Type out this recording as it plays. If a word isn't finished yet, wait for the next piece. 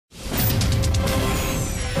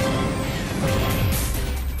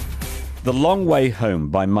The Long Way Home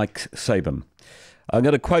by Mike Sabin. I'm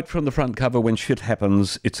going to quote from the front cover: "When shit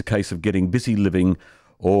happens, it's a case of getting busy living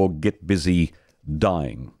or get busy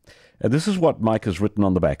dying." And this is what Mike has written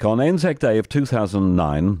on the back. "On Anzac Day of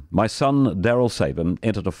 2009, my son Darryl Sabin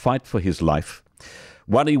entered a fight for his life,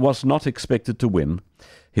 one he was not expected to win.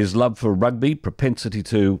 His love for rugby, propensity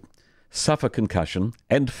to suffer concussion,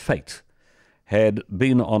 and fate had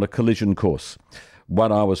been on a collision course,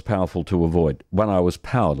 one I was powerless to avoid.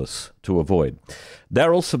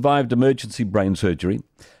 Darryl survived emergency brain surgery,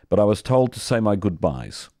 but I was told to say my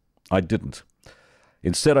goodbyes. I didn't.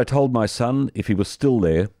 Instead, I told my son if he was still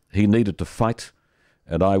there, he needed to fight,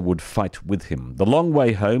 and I would fight with him. The Long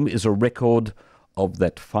Way Home is a record of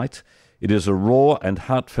that fight. It is a raw and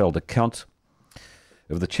heartfelt account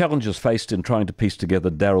of the challenges faced in trying to piece together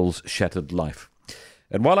Darryl's shattered life."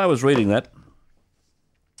 And while I was reading that,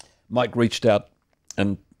 Mike reached out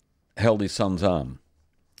and held his son's arm,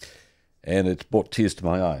 and it's brought tears to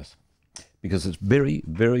my eyes because it's very,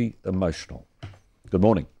 very emotional. Good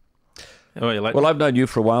morning. How are you, Leighton? Well, I've known you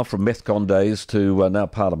for a while, from Methcon days to now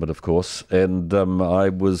Parliament, of course, and I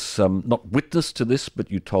was not witness to this, but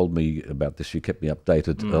you told me about this. You kept me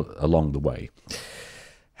updated along the way.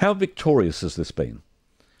 How victorious has this been?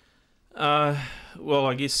 Well,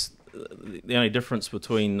 I guess the only difference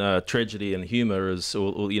between tragedy and humour is,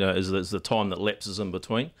 is the time that lapses in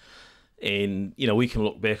between. And we can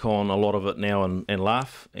look back on a lot of it now and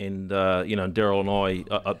laugh. And Darryl and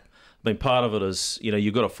I mean, part of it is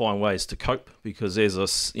you've got to find ways to cope, because as I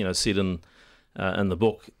said in the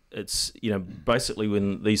book, it's basically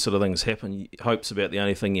when these sort of things happen, hope's about the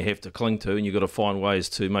only thing you have to cling to, and you've got to find ways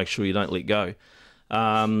to make sure you don't let go.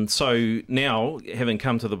 So now, having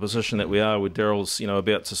come to the position that we are, with Darryl's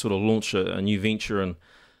about to sort of launch a new venture,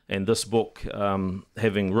 and this book,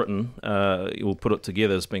 having written, we'll put it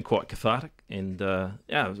together, has been quite cathartic, and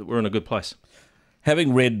yeah, we're in a good place.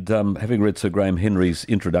 Having read Sir Graham Henry's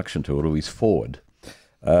introduction to it, or his foreword,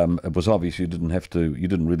 it was obvious you didn't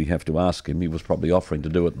really have to ask him. He was probably offering to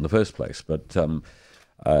do it in the first place, but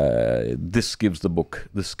this gives the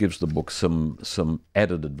book some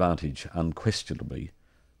added advantage, unquestionably,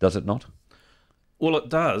 does it not? Well, it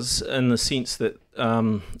does, in the sense that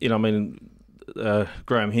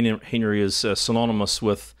Graham Henry is synonymous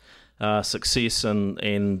with success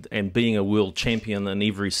and being a world champion in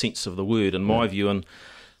every sense of the word, in my view. And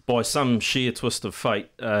by some sheer twist of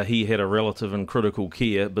fate, he had a relative in critical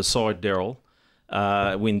care beside Darryl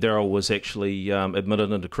when Darryl was actually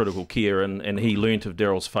admitted into critical care, and he learnt of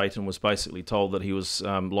Darryl's fate and was basically told that he was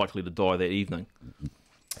likely to die that evening.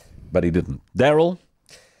 But he didn't. Darryl,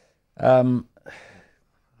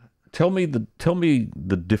 tell me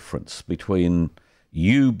the difference between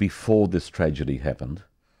you before this tragedy happened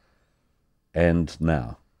and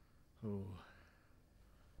now. Ooh.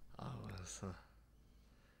 I was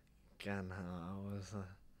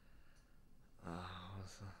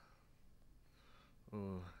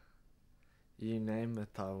you name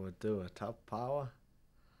it, I would do it. Up power.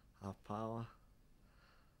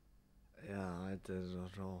 Yeah, I did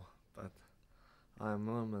it all, but I'm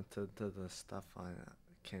limited to the stuff I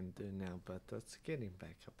can do now, but it's getting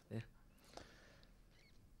back up there.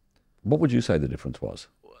 What would you say the difference was?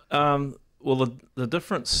 Well, the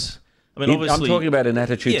difference, I mean, obviously, I'm talking about an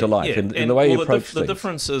attitude to life, in the way you approach things. The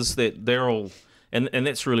difference is that Darryl, and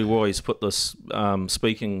that's really why he's put this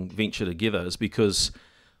speaking venture together, is because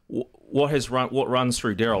what runs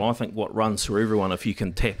through Darryl, I think what runs through everyone, if you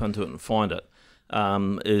can tap into it and find it,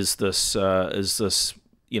 is this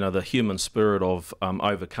the human spirit of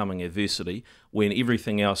overcoming adversity when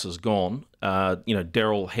everything else is gone.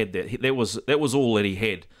 Darryl had that. That was all that he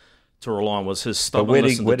had to rely on, was his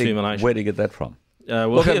stubbornness and determination. Where did he get that from?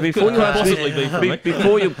 Well,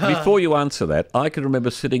 before you answer that, I can remember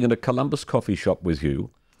sitting in a Columbus coffee shop with you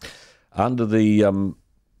under the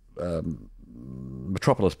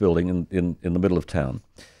Metropolis building in the middle of town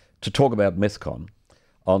to talk about Methcon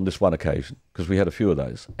on this one occasion, because we had a few of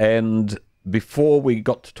those. And before we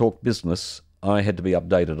got to talk business, I had to be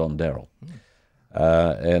updated on Darryl.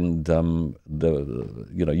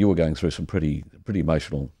 You were going through some pretty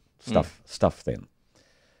emotional stuff then.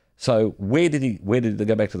 So where did he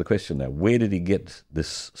go back to the question now, where did he get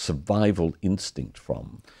this survival instinct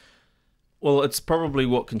from? Well, it's probably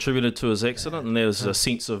what contributed to his accident, and there's a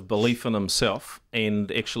sense of belief in himself.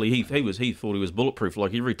 And actually, he thought he was bulletproof,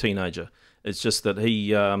 like every teenager. It's just that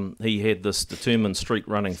he had this determined streak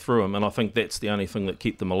running through him, and I think that's the only thing that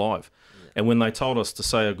kept him alive. And when they told us to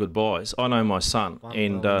say our goodbyes, I know my son,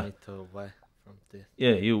 and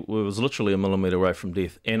yeah, he was literally a millimetre away from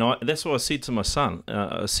death. And that's what I said to my son.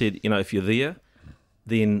 I said, if you're there,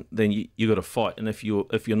 then you got to fight. And if you're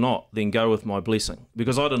not, then go with my blessing.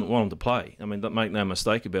 Because I didn't want him to play. I mean, don't make no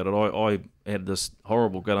mistake about it. I had this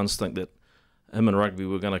horrible gut instinct that him and rugby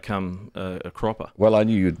were going to come a cropper. Well, I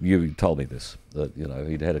knew you told me this, that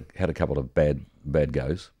he'd had a couple of bad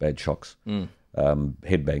goes, bad shocks,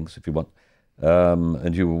 headbangs, if you want,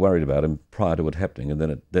 and you were worried about him prior to it happening,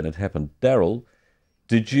 and then it happened. Darryl,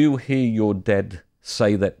 did you hear your dad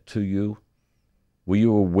say that to you? Were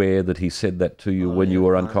you aware that he said that to you when you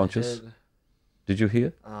were unconscious? Did you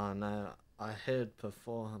hear? Oh no, I heard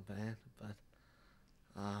beforehand, but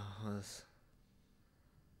I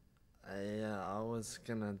was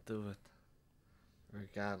gonna do it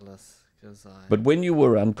regardless, because But when you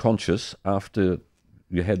were unconscious after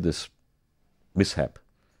you had this mishap,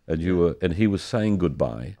 and he was saying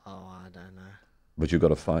goodbye. Oh, I don't know. But you got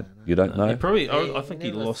to fight. You don't know. I think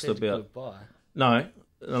he lost about. Goodbye. No.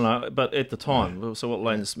 But at the time, so what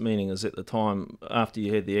Leighton's meaning is at the time, after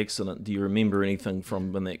you had the accident, do you remember anything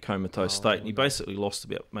from in that comatose state? And you basically lost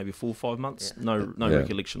about maybe 4 or 5 months, no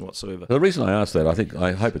recollection whatsoever. The reason I ask that,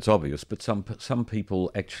 I hope it's obvious, but some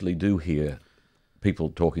people actually do hear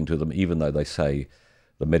people talking to them, even though they say,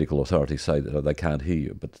 the medical authorities say that they can't hear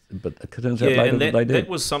you, but it turns out later that they did. That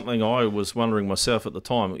was something I was wondering myself at the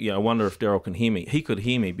time. I wonder if Darryl can hear me. He could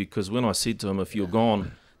hear me, because when I said to him, if you're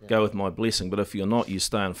gone, go with my blessing, but if you're not, you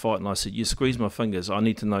stay and fight. And I said, you squeeze my fingers, I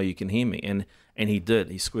need to know you can hear me. And he did.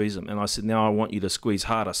 He squeezed them. And I said, now I want you to squeeze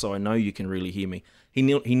harder so I know you can really hear me. He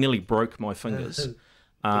nearly broke my fingers.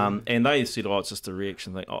 And they said, oh, it's just a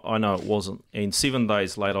reaction thing. I know it wasn't. And 7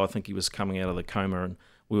 days later, I think he was coming out of the coma, and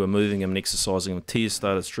we were moving him and exercising him. Tears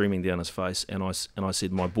started streaming down his face. And I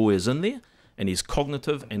said, my boy is in there, and he's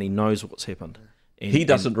cognitive, and he knows what's happened. He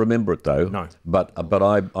doesn't remember it though. No, but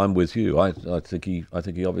I'm with you. I think he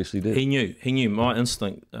obviously did. He knew. My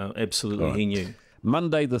instinct, absolutely, right. He knew.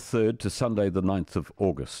 Monday the 3rd to Sunday the 9th of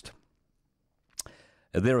August.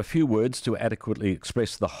 There are few words to adequately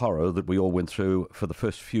express the horror that we all went through for the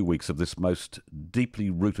first few weeks of this most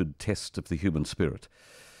deeply rooted test of the human spirit.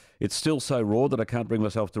 It's still so raw that I can't bring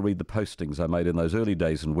myself to read the postings I made in those early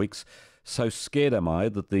days and weeks. So scared am I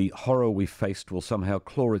that the horror we faced will somehow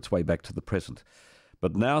claw its way back to the present.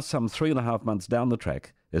 But now, some 3.5 months down the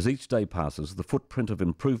track, as each day passes, the footprint of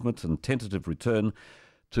improvement and tentative return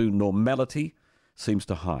to normality seems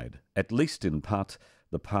to hide, at least in part,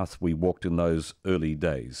 the path we walked in those early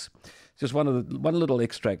days. Just one little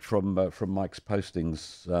extract from Mike's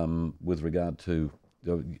postings with regard to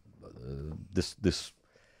this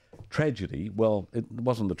tragedy. Well, it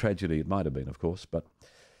wasn't a tragedy, it might have been, of course, but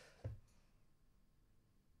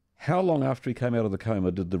how long after he came out of the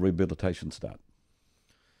coma did the rehabilitation start?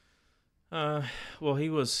 Well, he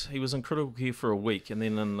was in critical care for a week, and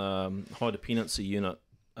then in high dependency unit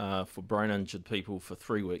for brain injured people for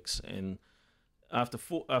 3 weeks. And after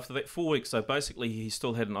that 4 weeks, so basically he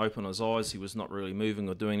still hadn't opened his eyes. He was not really moving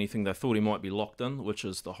or doing anything. They thought he might be locked in, which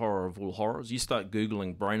is the horror of all horrors. You start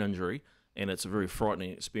Googling brain injury, and it's a very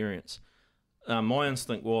frightening experience. My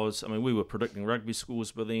instinct was, we were predicting rugby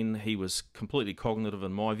scores, but then he was completely cognitive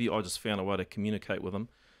in my view. I just found a way to communicate with him.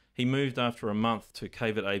 He moved after a month to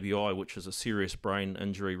CAVIT ABI, which is a serious brain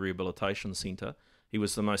injury rehabilitation centre. He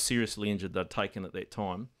was the most seriously injured they'd taken at that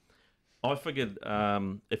time. I figured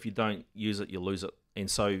if you don't use it, you lose it.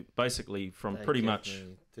 And so basically from They pretty gave much...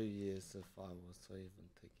 me 2 years if I was even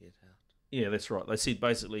to get out. Yeah, that's right. They said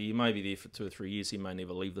basically you may be there for 2 or 3 years, he may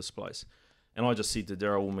never leave this place. And I just said to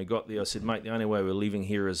Darryl when we got there, I said, mate, the only way we're leaving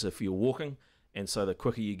here is if you're walking. And so the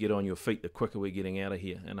quicker you get on your feet, the quicker we're getting out of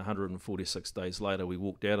here. And 146 days later, we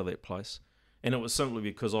walked out of that place. And it was simply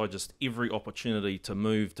because I just, every opportunity to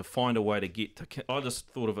move, to find a way to get to, I just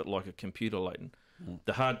thought of it like a computer, Leighton.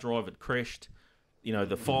 The hard drive had crashed.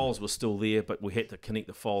 The files were still there, but we had to connect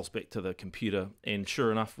the files back to the computer. And sure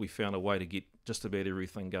enough, we found a way to get just about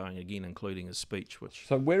everything going again, including his speech.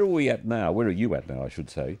 So where are we at now? Where are you at now, I should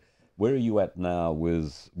say? Where are you at now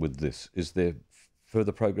with this? Is there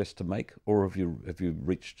further progress to make, or have you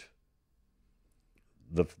reached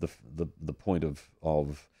the point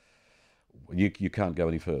of you can't go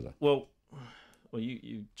any further? Well,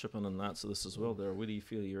 you chip in and answer this as well, Darryl. Where do you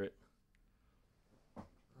feel you're at?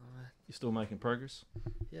 You still making progress?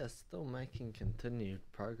 Yeah, still making continued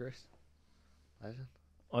progress.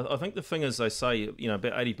 I think the thing is, they say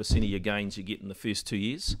about 80% of your gains you get in the first 2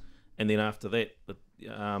 years, and then after that, the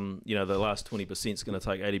last 20% is going to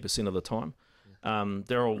take 80% of the time.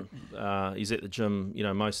 Darryl, he's at the gym,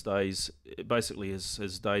 most days. Basically,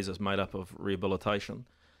 his days are made up of rehabilitation,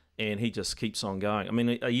 and he just keeps on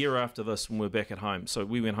going. A year after this, when we're back at home, so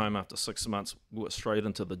we went home after 6 months, we went straight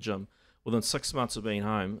into the gym. Within 6 months of being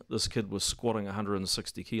home, this kid was squatting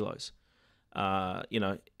 160 kilos. you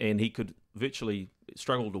know, and he could virtually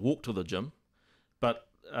struggle to walk to the gym. But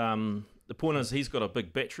the point is, he's got a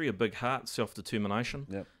big battery, a big heart, self-determination.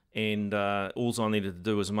 Yep. And all I needed to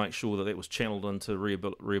do was make sure that was channeled into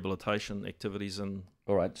rehabilitation activities. And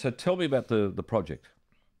All right. So tell me about the project.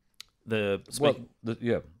 Yeah.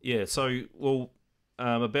 So,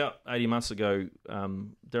 about 18 months ago,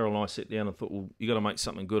 Darryl and I sat down and thought, well, you got to make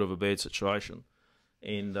something good of a bad situation.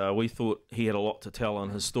 And we thought he had a lot to tell in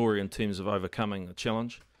his story in terms of overcoming a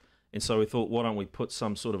challenge. And so we thought, why don't we put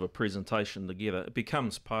some sort of a presentation together? It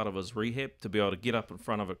becomes part of his rehab to be able to get up in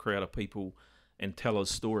front of a crowd of people and tell his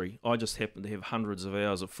story. I just happen to have hundreds of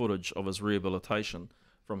hours of footage of his rehabilitation,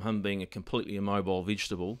 from him being a completely immobile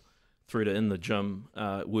vegetable through to in the gym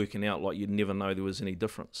working out like you'd never know there was any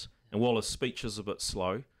difference. And while his speech is a bit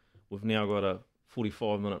slow, we've now got a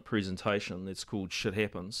 45-minute presentation that's called Shit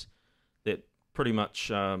Happens, that pretty much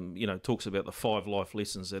talks about the 5 life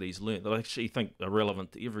lessons that he's learned that I actually think are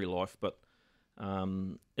relevant to every life, but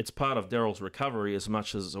it's part of Darryl's recovery as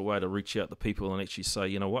much as a way to reach out to people and actually say,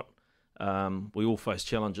 you know what, we all face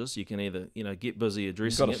challenges. You can either get busy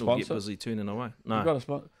addressing it or get busy turning away. No. You've got a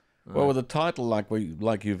sponsor? Well, with a title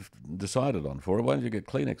like you've decided on for it, why don't you get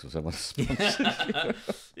Kleenex or someone to sponsor?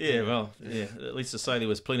 Yeah. At least to say there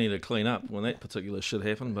was plenty to clean up when that particular shit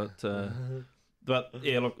happened. But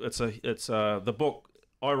yeah, look, it's the book.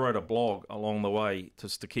 I wrote a blog along the way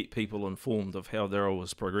just to keep people informed of how Darryl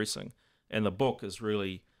was progressing, and the book is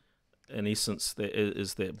really, in essence,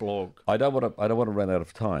 that blog. I don't want to run out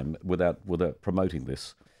of time without promoting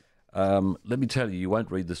this. Let me tell you, you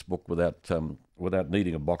won't read this book without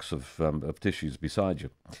needing a box of tissues beside you.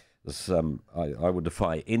 This, I would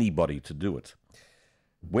defy anybody to do it.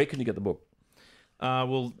 Where can you get the book?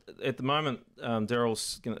 Well, at the moment,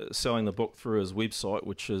 Darryl's selling the book through his website,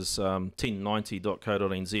 which is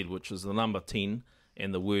 1090.co.nz, which is the number 10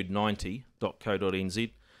 and the word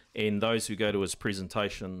 90.co.nz. And those who go to his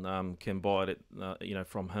presentation can buy it,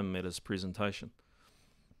 from him at his presentation.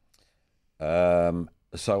 So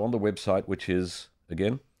on the website, which is,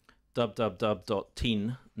 again?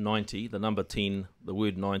 www.1090, the number 10, the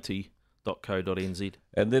word 90.co.nz.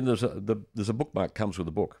 And then there's a bookmark comes with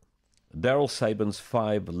the book. Darryl Sabin's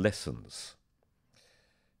 5 Lessons.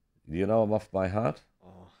 Do you know them off by heart?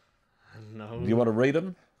 Oh, no. Do you want to read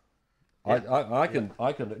them? Yeah. I can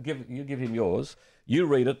give him yours. You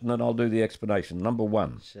read it, and then I'll do the explanation. Number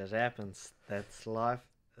 1. Shit happens. That's life.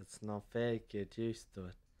 It's not fair. Get used to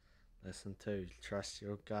it. Lesson 2. Trust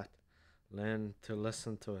your gut. Learn to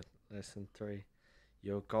listen to it. Lesson 3.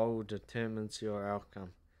 Your goal determines your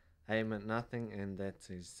outcome. Aim at nothing, and that's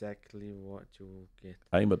exactly what you'll get.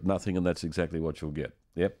 Aim at nothing, and that's exactly what you'll get.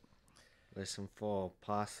 Yep. Lesson 4.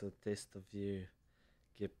 Pass the test of you.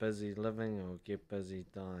 Get busy living or get busy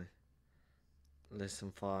dying.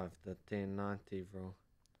 Lesson 5. The 10-90 rule.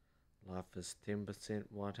 Life is 10%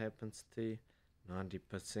 what happens to you,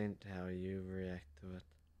 90% how you react to it.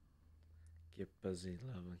 Get busy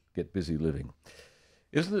living. Get busy living.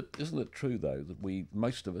 Isn't it true, though, that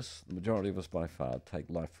most of us, the majority of us by far, take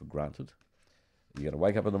life for granted? You're going to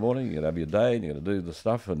wake up in the morning, you're going to have your day, and you're going to do the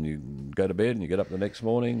stuff, and you go to bed, and you get up the next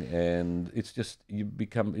morning, and it's just,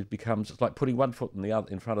 it's like putting one foot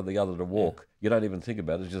in front of the other to walk. Yeah. You don't even think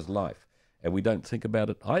about it, it's just life. And we don't think about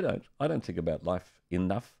it. I don't think about life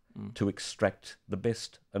enough to extract the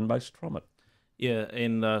best and most from it. Yeah,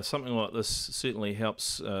 and something like this certainly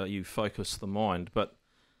helps you focus the mind,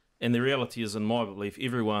 and the reality is, in my belief,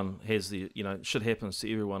 everyone has shit happens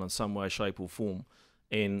to everyone in some way, shape or form,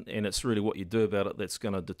 and it's really what you do about it that's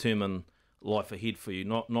going to determine life ahead for you,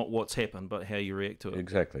 not what's happened, but how you react to it.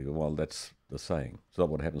 Exactly. Well, that's the saying. It's not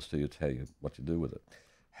what happens to you, it's what you do with it.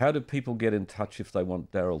 How do people get in touch if they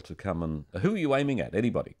want Darryl to come and... Who are you aiming at?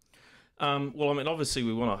 Anybody? Well, I mean, obviously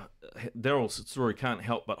we want to... Darryl's story can't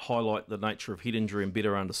help but highlight the nature of head injury and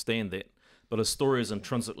better understand that. But his story is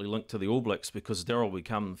intrinsically linked to the All Blacks because Darryl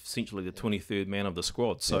became essentially the 23rd man of the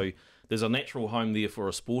squad. So there's a natural home there for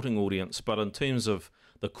a sporting audience. But in terms of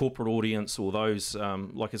the corporate audience or those...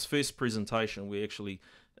 like his first presentation, we actually...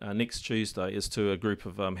 next Tuesday is to a group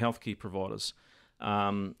of healthcare providers.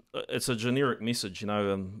 It's a generic message,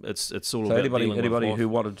 it's all about anybody who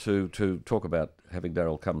wanted to talk about having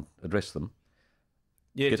Darryl come address them.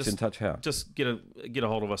 Yeah, gets in touch. How? Just get a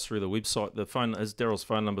hold of us through the website. The phone is Darryl's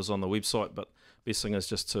phone number's on the website, but best thing is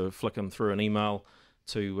just to flick him through an email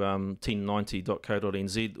to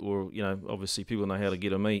 1090.co.nz, or obviously people know how to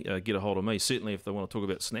get a hold of me. Certainly, if they want to talk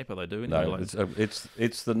about Snapper, they do. Anyway, no,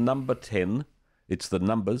 it's the number 10. It's the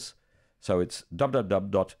numbers. So it's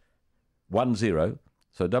www.10.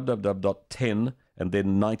 So www.10 and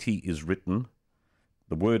then 90 is written,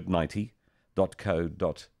 the word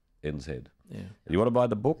 90.co.nz. Yeah. You want to buy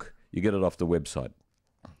the book, you get it off the website.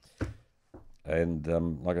 And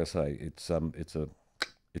like I say, it's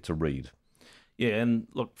a read. Yeah, and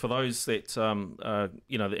look, for those that,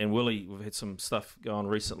 you know, and Willie, we've had some stuff go on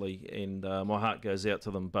recently, and my heart goes out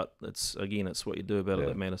to them, but it's what you do about it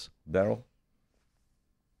that matters. Darryl?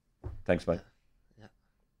 Thanks, mate. Yeah.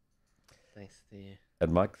 Thanks to you.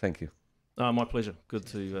 And Mike, thank you. My pleasure. Good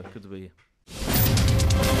to be here.